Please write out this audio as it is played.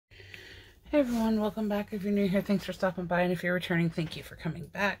Hey everyone, welcome back. If you're new here, thanks for stopping by, and if you're returning, thank you for coming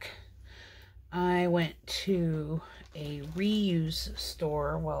back. I went to a reuse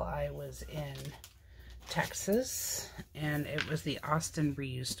store while I was in Texas, and it was the Austin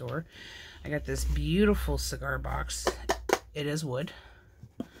reuse store. I got this beautiful cigar box. It is wood.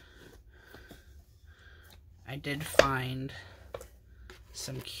 I did find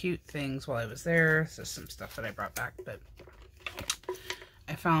some cute things while I was there. So some stuff that I brought back, but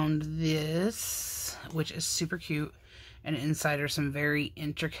I found this, which is super cute, and inside are some very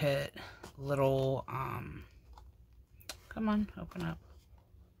intricate little, come on, open up.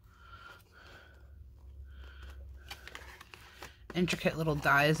 Intricate little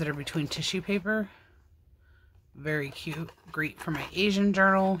dies that are between tissue paper. Very cute. Great for my Asian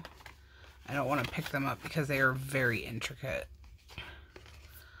journal. I don't want to pick them up because they are very intricate.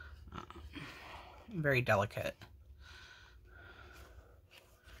 Very delicate.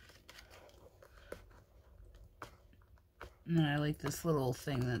 And then I like this little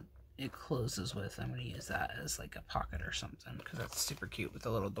thing that it closes with. I'm going to use that as like a pocket or something because that's super cute with a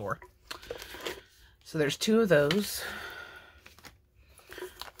little door. So there's two of those.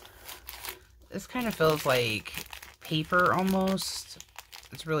 This kind of feels like paper almost.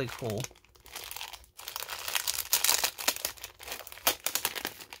 It's really cool.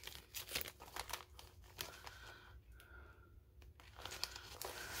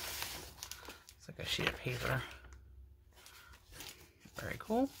 It's like a sheet of paper. Very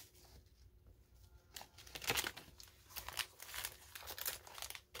cool.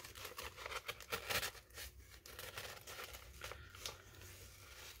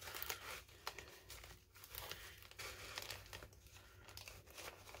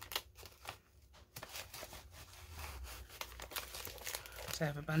 So I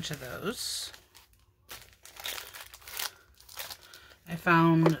have a bunch of those. I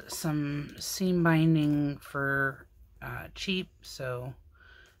found some seam binding for cheap, so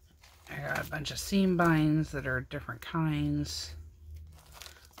I got a bunch of seam binds that are different kinds,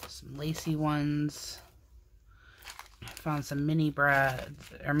 some lacy ones. I found some mini brads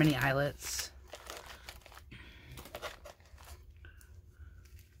or mini eyelets,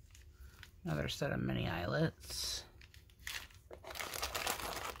 another set of mini eyelets.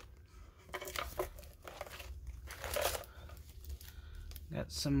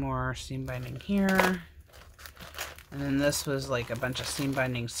 Got some more seam binding here. And then this was like a bunch of seam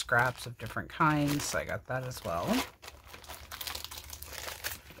binding scraps of different kinds, so I got that as well.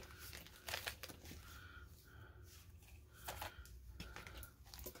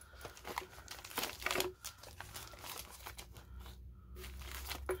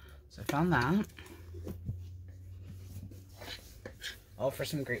 So I found that. All for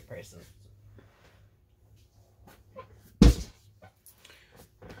some great prices.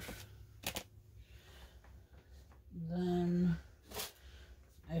 Then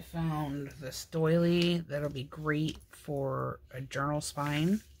I found this doily that'll be great for a journal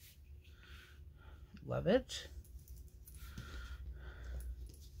spine. Love it.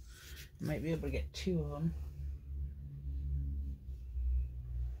 Might be able to get two of them.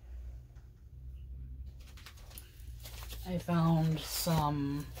 I found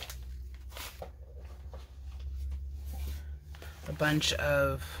a bunch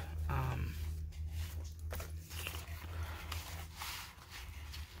of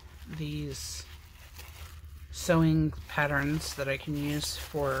these sewing patterns that I can use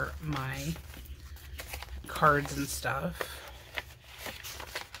for my cards and stuff.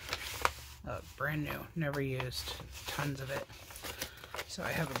 Brand new, never used, tons of it. So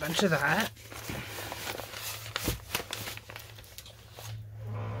I have a bunch of that.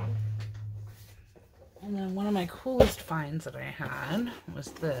 And then one of my coolest finds that I had was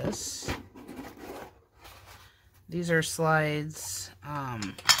this. These are slides,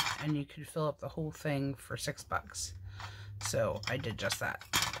 and you could fill up the whole thing for $6. So I did just that.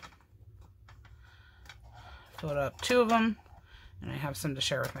 Filled up two of them, and I have some to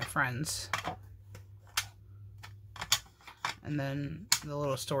share with my friends. And then the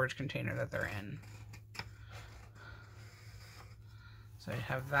little storage container that they're in. So I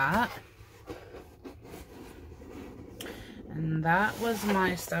have that. And that was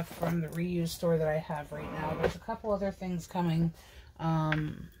my stuff from the reuse store that I have right now. There's a couple other things coming,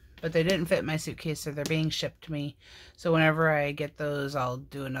 but they didn't fit in my suitcase, so they're being shipped to me. So whenever I get those, I'll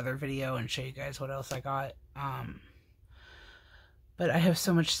do another video and show you guys what else I got. But I have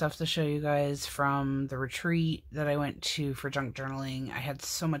so much stuff to show you guys from the retreat that I went to for junk journaling. I had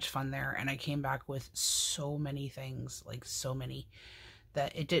so much fun there, and I came back with so many things, like so many,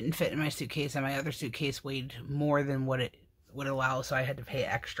 that it didn't fit in my suitcase, and my other suitcase weighed more than what it would allow, so I had to pay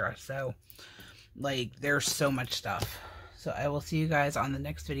extra. So, like, there's so much stuff. So I will see you guys on the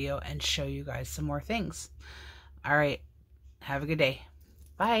next video and show you guys some more things. All right. Have a good day.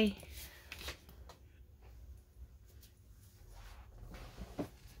 Bye.